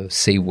use the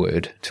C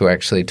word to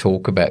actually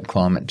talk about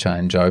climate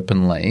change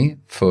openly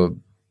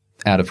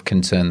out of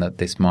concern that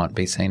this might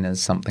be seen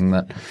as something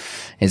that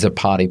is a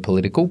party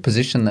political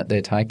position that they're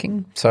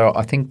taking. So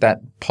I think that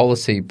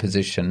policy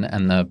position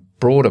and the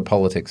broader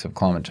politics of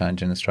climate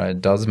change in Australia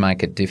does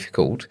make it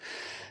difficult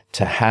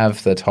to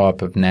have the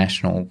type of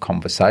national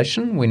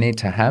conversation we need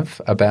to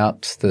have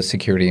about the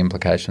security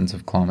implications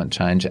of climate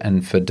change,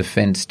 and for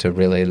defence to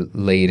really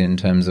lead in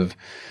terms of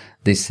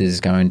this is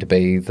going to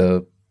be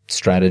the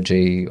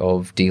strategy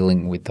of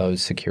dealing with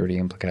those security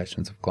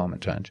implications of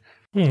climate change.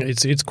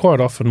 It's quite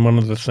often one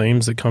of the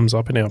themes that comes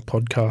up in our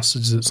podcast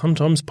is that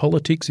sometimes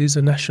politics is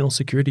a national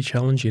security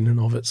challenge in and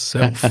of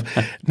itself.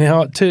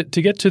 Now, to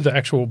get to the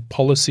actual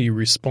policy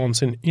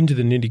response and into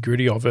the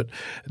nitty-gritty of it,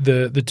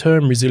 the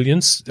term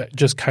resilience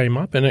just came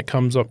up, and it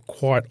comes up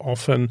quite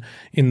often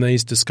in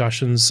these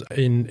discussions.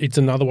 It's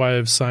another way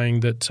of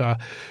saying that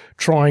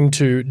trying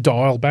to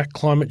dial back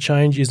climate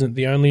change isn't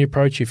the only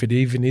approach, if it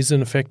even is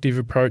an effective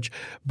approach,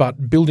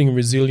 but building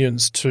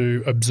resilience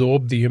to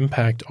absorb the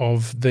impact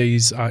of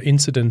these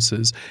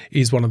incidences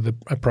is one of the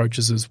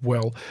approaches as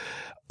well.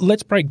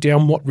 Let's break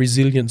down what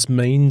resilience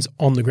means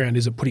on the ground.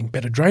 Is it putting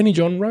better drainage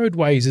on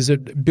roadways? Is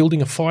it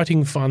building a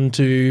fighting fund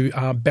to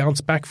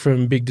bounce back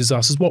from big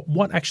disasters?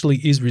 What actually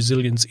is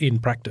resilience in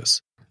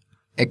practice?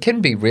 It can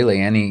be really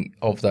any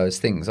of those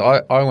things.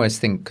 I always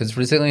think, because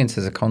resilience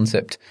as a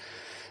concept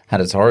had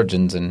its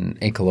origins in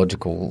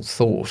ecological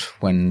thought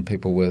when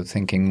people were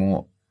thinking,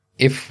 well,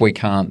 if we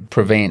can't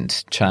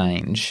prevent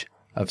change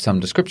of some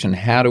description,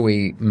 how do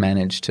we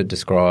manage to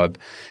describe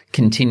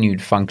continued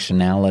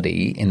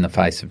functionality in the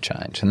face of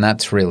change? And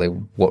that's really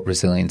what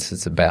resilience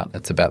is about.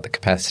 It's about the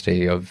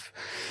capacity of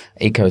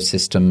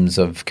ecosystems,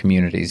 of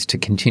communities to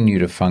continue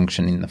to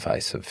function in the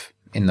face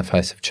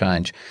of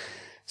change.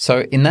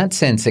 So in that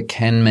sense, it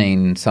can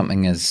mean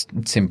something as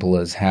simple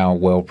as how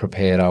well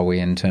prepared are we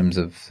in terms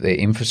of the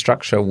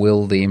infrastructure?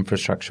 Will the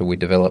infrastructure we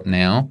develop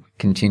now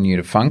continue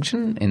to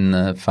function in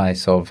the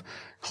face of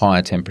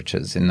higher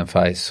temperatures, in the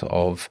face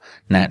of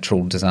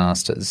natural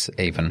disasters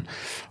even,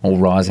 or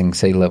rising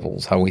sea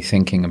levels? Are we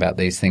thinking about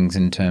these things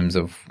in terms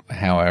of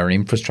how our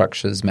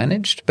infrastructure is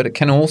managed? But it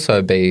can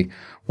also be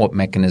what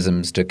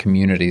mechanisms do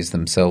communities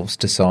themselves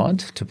decide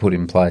to put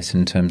in place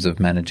in terms of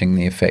managing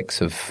the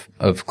effects of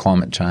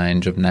climate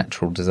change, of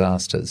natural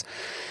disasters.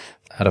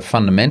 At a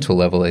fundamental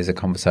level, these are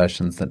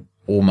conversations that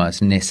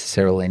almost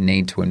necessarily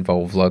need to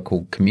involve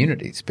local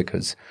communities,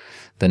 because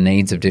the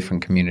needs of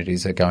different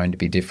communities are going to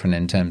be different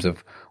in terms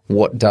of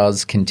what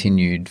does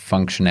continued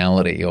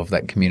functionality of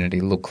that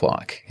community look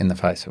like in the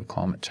face of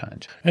climate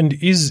change. And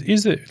is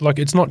it, like,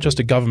 it's not just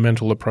a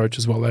governmental approach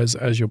as well,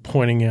 as you're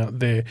pointing out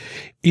there.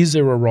 Is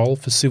there a role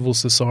for civil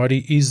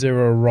society? Is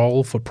there a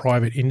role for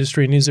private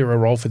industry? And is there a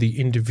role for the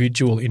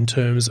individual in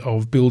terms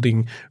of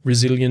building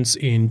resilience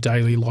in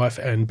daily life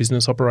and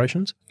business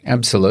operations?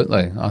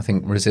 Absolutely. I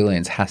think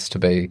resilience has to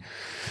be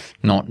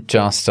not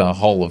just a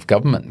whole of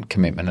government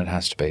commitment, it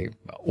has to be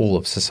all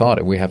of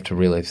society. We have to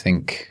really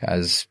think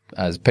as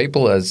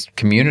people, as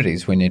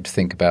communities, we need to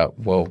think about,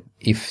 well,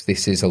 if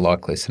this is a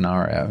likely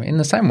scenario, in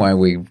the same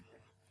way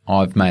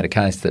I've made a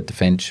case that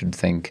defence should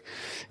think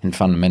in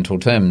fundamental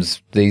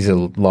terms, these are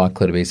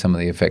likely to be some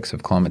of the effects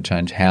of climate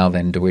change. How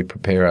then do we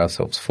prepare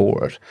ourselves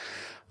for it?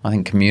 I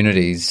think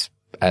communities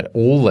at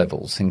all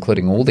levels,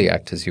 including all the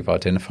actors you've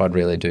identified,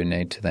 really do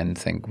need to then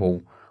think,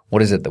 well,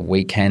 what is it that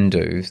we can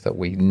do, that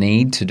we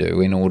need to do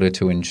in order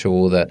to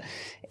ensure that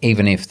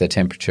even if the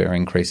temperature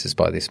increases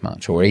by this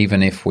much, or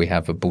even if we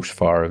have a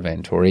bushfire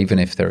event, or even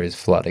if there is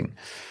flooding,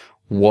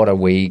 what are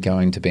we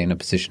going to be in a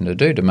position to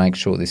do to make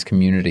sure this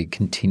community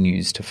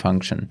continues to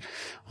function?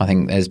 I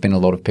think there's been a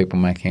lot of people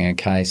making a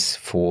case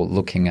for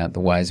looking at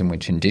the ways in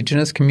which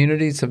Indigenous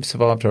communities have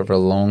survived over a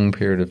long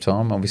period of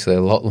time, obviously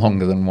a lot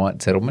longer than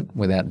white settlement,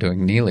 without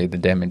doing nearly the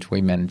damage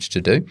we managed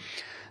to do.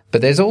 But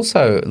there's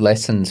also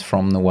lessons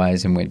from the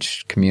ways in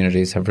which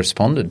communities have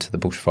responded to the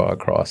bushfire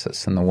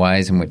crisis, and the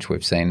ways in which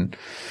we've seen,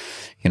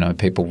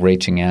 people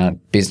reaching out,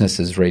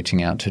 businesses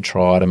reaching out to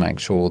try to make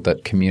sure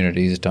that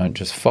communities don't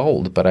just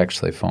fold, but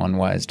actually find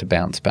ways to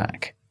bounce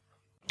back.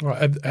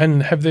 Right.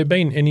 And have there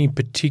been any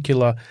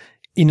particular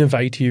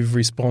innovative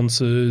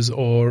responses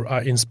or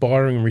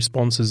inspiring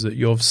responses that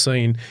you've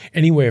seen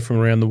anywhere from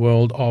around the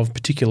world of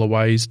particular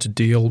ways to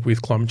deal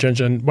with climate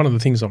change? And one of the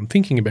things I'm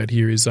thinking about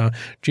here is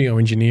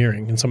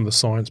geoengineering and some of the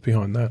science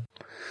behind that.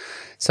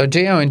 So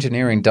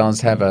geoengineering does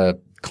have a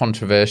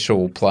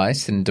controversial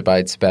place in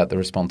debates about the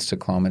response to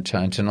climate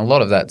change, and a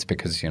lot of that's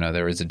because,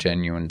 there is a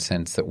genuine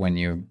sense that when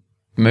you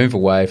move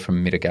away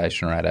from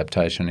mitigation or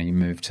adaptation and you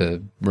move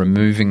to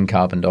removing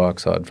carbon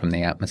dioxide from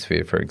the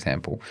atmosphere, for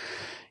example,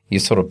 you're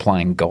sort of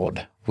playing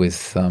God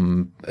with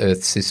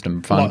Earth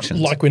system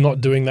functions. Like we're not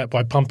doing that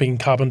by pumping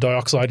carbon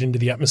dioxide into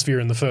the atmosphere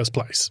in the first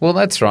place. Well,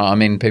 that's right. I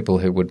mean, people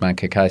who would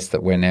make a case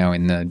that we're now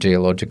in the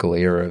geological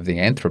era of the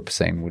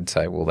Anthropocene would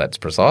say, well, that's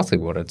precisely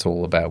what it's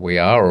all about. We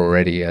are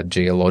already a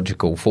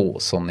geological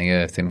force on the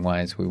Earth in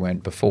ways we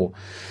weren't before.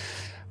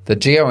 The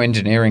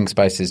geoengineering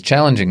space is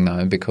challenging,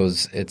 though,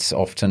 because it's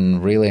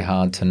often really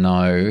hard to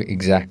know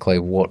exactly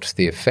what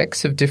the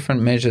effects of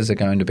different measures are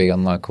going to be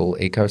on local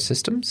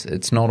ecosystems.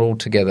 It's not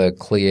altogether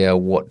clear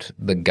what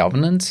the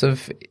governance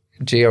of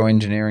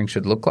geoengineering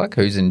should look like,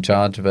 who's in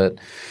charge of it,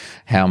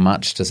 how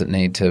much does it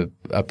need to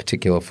a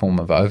particular form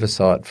of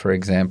oversight, for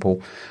example,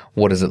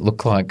 what does it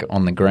look like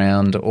on the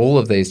ground. All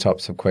of these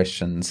types of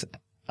questions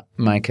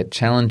make it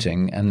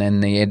challenging. And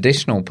then the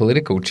additional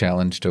political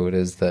challenge to it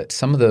is that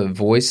some of the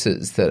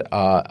voices that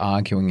are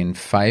arguing in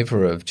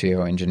favour of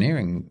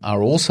geoengineering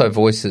are also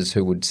voices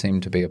who would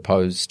seem to be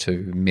opposed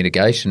to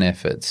mitigation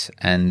efforts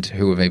and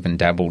who have even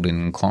dabbled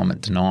in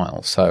climate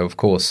denial. So, of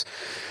course,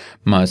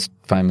 most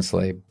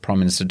famously, Prime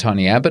Minister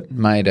Tony Abbott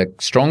made a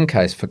strong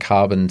case for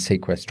carbon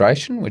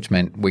sequestration, which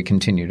meant we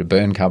continue to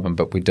burn carbon,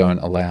 but we don't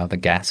allow the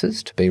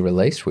gases to be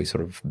released. We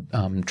sort of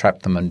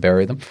trap them and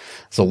bury them.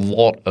 There's a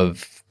lot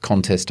of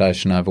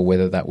contestation over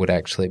whether that would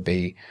actually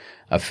be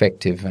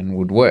effective and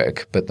would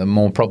work. But the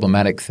more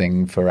problematic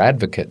thing for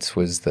advocates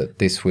was that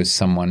this was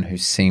someone who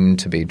seemed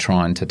to be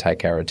trying to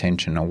take our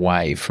attention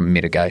away from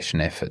mitigation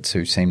efforts,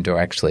 who seemed to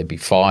actually be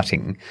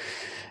fighting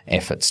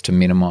efforts to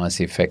minimise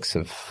the effects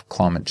of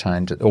climate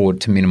change or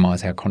to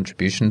minimise our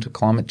contribution to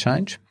climate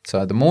change.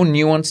 So the more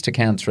nuanced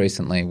accounts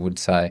recently would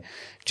say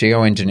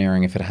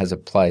geoengineering, if it has a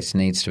place,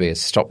 needs to be a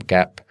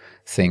stopgap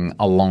thing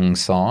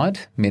alongside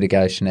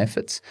mitigation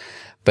efforts.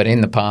 But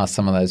in the past,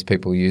 some of those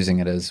people using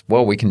it as,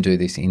 well, we can do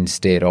this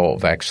instead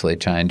of actually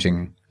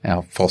changing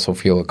our fossil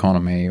fuel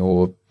economy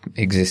or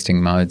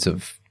existing modes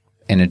of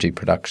energy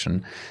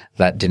production.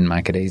 That didn't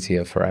make it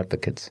easier for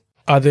advocates.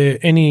 Are there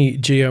any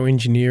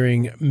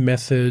geoengineering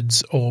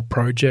methods or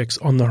projects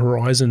on the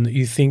horizon that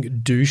you think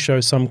do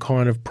show some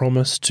kind of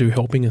promise to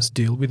helping us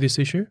deal with this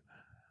issue?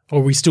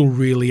 Or are we still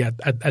really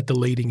at the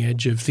leading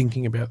edge of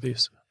thinking about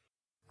this?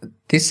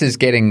 This is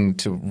getting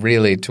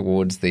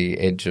towards the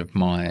edge of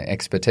my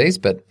expertise,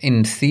 but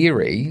in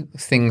theory,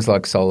 things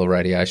like solar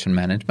radiation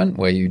management,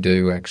 where you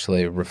do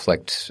actually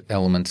reflect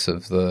elements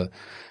of the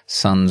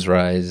sun's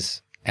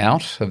rays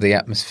out of the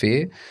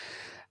atmosphere,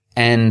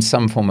 and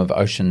some form of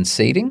ocean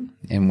seeding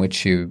in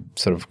which you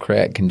sort of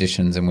create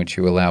conditions in which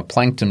you allow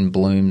plankton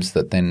blooms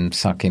that then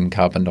suck in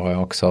carbon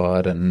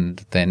dioxide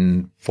and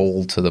then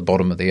fall to the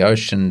bottom of the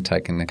ocean,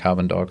 taking the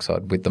carbon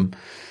dioxide with them.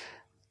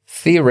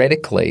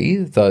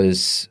 Theoretically,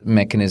 those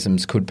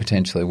mechanisms could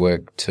potentially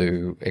work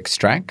to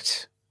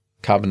extract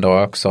carbon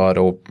dioxide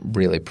or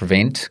really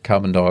prevent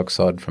carbon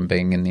dioxide from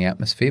being in the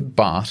atmosphere,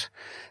 but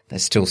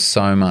there's still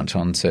so much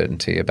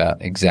uncertainty about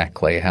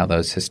exactly how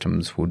those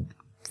systems would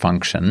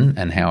function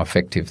and how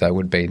effective they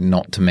would be,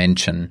 not to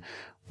mention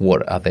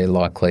what are their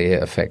likely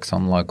effects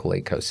on local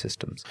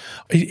ecosystems.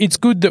 It's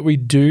good that we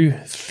do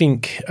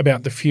think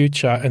about the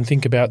future and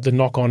think about the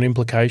knock-on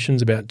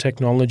implications about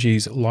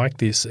technologies like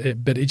this,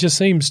 but it just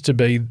seems to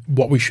be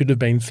what we should have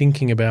been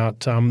thinking about,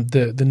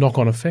 the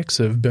knock-on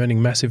effects of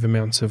burning massive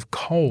amounts of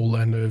coal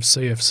and of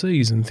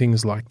CFCs and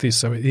things like this.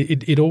 So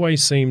it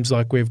always seems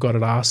like we've got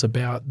an arse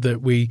about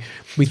that we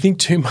think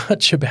too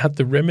much about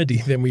the remedy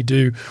than we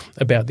do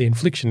about the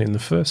infliction in the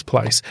first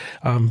place.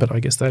 But I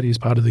guess that is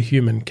part of the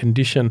human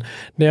condition.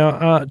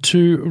 Now,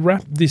 to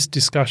wrap this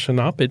discussion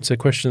up, it's a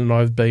question that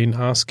I've been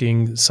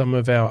asking some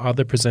of our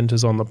other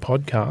presenters on the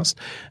podcast.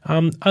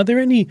 Are there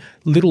any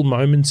little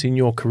moments in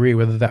your career,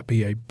 whether that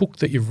be a book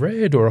that you've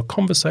read or a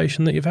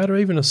conversation that you've had or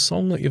even a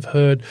song that you've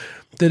heard,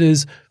 that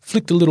has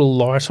flicked a little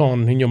light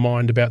on in your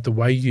mind about the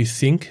way you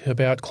think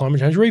about climate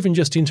change or even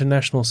just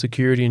international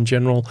security in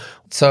general?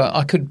 So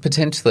I could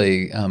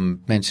potentially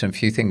mention a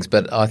few things,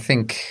 but I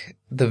think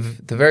the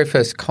very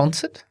first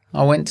concert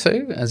I went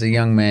to as a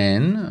young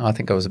man, I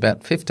think I was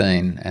about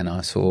 15, and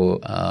I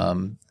saw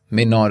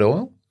Midnight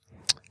Oil.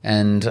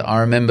 And I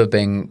remember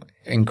being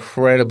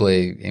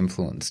incredibly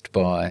influenced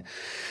by,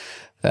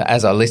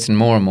 as I listened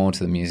more and more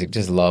to the music,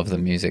 just love the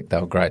music. They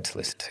were great to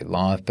listen to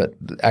live, but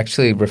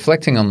actually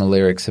reflecting on the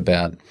lyrics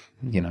about,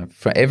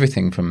 for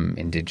everything from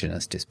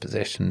Indigenous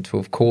dispossession to,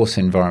 of course,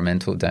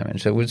 environmental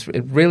damage,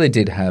 it really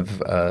did have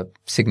a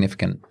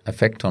significant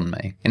effect on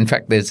me. In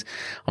fact, it's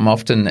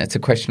a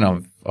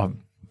question I've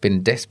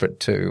been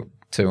desperate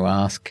to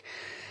ask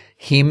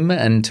him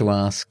and to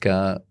ask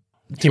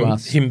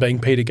him being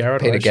Peter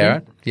Garrett. Peter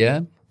Garrett, yeah.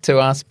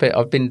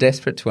 I've been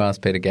desperate to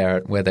ask Peter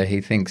Garrett whether he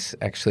thinks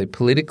actually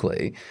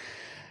politically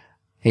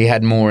he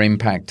had more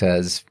impact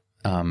as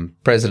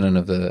president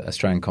of the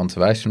Australian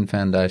Conservation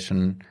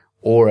Foundation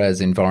or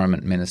as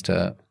Environment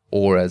Minister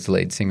or as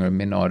lead singer of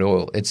Midnight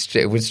Oil.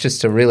 It was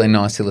just a really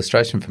nice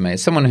illustration for me.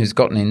 As someone who's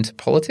gotten into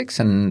politics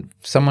and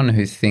someone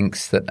who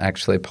thinks that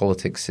actually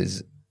politics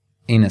is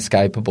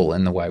inescapable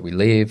in the way we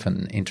live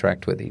and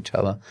interact with each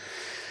other.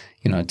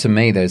 To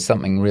me, there's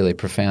something really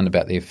profound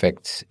about the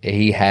effect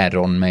he had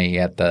on me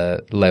at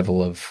the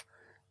level of,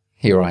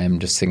 here I am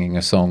just singing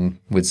a song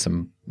with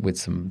some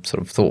sort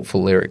of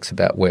thoughtful lyrics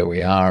about where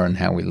we are and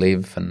how we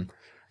live. And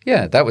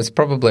yeah, that was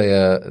probably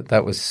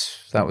that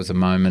was a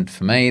moment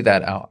for me.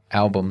 That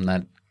album,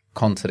 that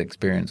concert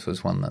experience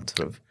was one that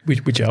sort of.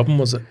 Which album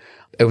was it?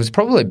 It was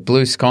probably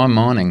Blue Sky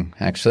Mining,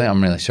 actually.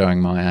 I'm really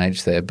showing my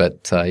age there,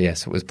 but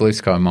yes, it was Blue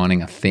Sky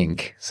Mining, I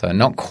think. So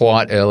not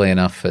quite early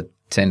enough for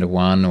 10 to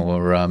 1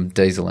 or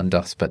Diesel and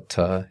Dust, but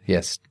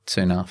yes,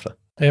 soon after.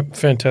 Yep,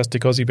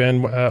 fantastic Aussie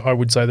band. I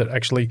would say that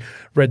actually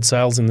Red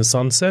Sails in the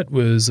Sunset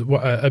was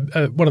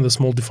one of the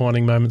small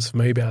defining moments for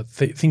me about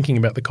thinking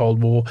about the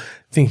Cold War,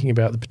 thinking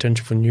about the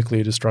potential for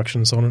nuclear destruction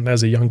and so on. And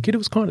as a young kid, it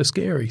was kind of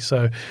scary.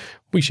 So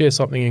we share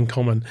something in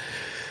common.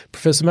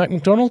 Professor Matt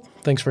McDonald,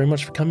 thanks very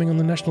much for coming on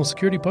the National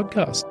Security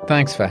Podcast.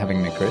 Thanks for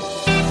having me, Chris.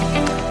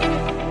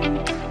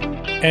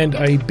 And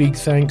a big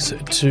thanks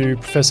to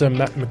Professor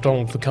Matt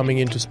McDonald for coming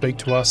in to speak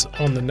to us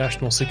on the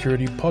National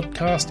Security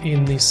Podcast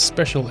in this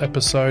special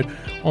episode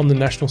on the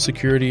national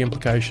security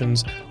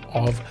implications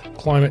of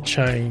climate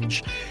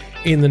change.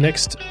 In the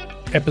next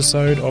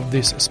episode of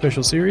this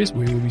special series,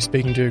 we will be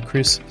speaking to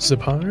Chris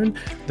Zappone,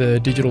 the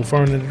digital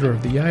foreign editor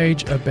of The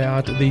Age,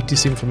 about the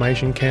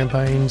disinformation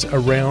campaigns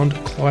around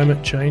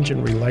climate change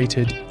and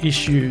related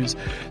issues.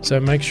 So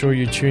make sure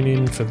you tune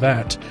in for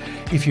that.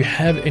 If you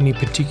have any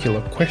particular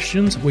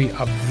questions, we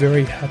are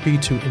very happy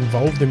to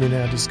involve them in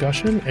our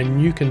discussion,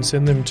 and you can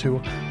send them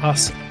to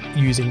us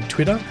using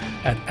Twitter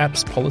at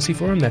Apps Policy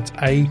Forum. That's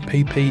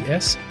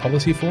APPS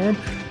Policy Forum.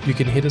 You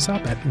can hit us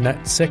up at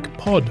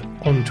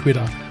NatSecPod on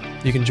Twitter.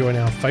 You can join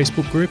our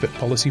Facebook group at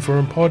Policy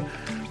Forum Pod,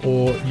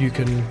 or you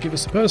can give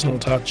us a personal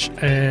touch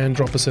and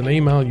drop us an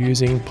email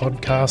using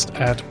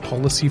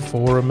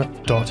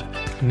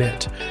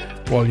podcast@policyforum.net.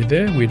 While you're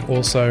there, we'd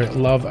also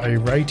love a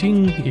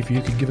rating. If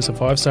you could give us a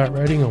 5-star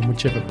rating on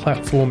whichever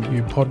platform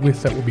you pod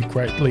with, that would be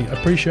greatly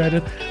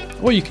appreciated.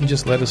 Or you can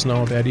just let us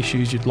know about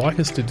issues you'd like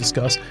us to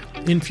discuss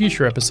in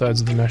future episodes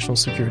of the National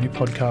Security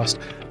Podcast.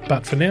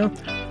 But for now,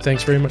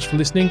 thanks very much for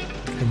listening,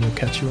 and we'll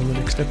catch you on the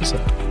next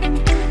episode.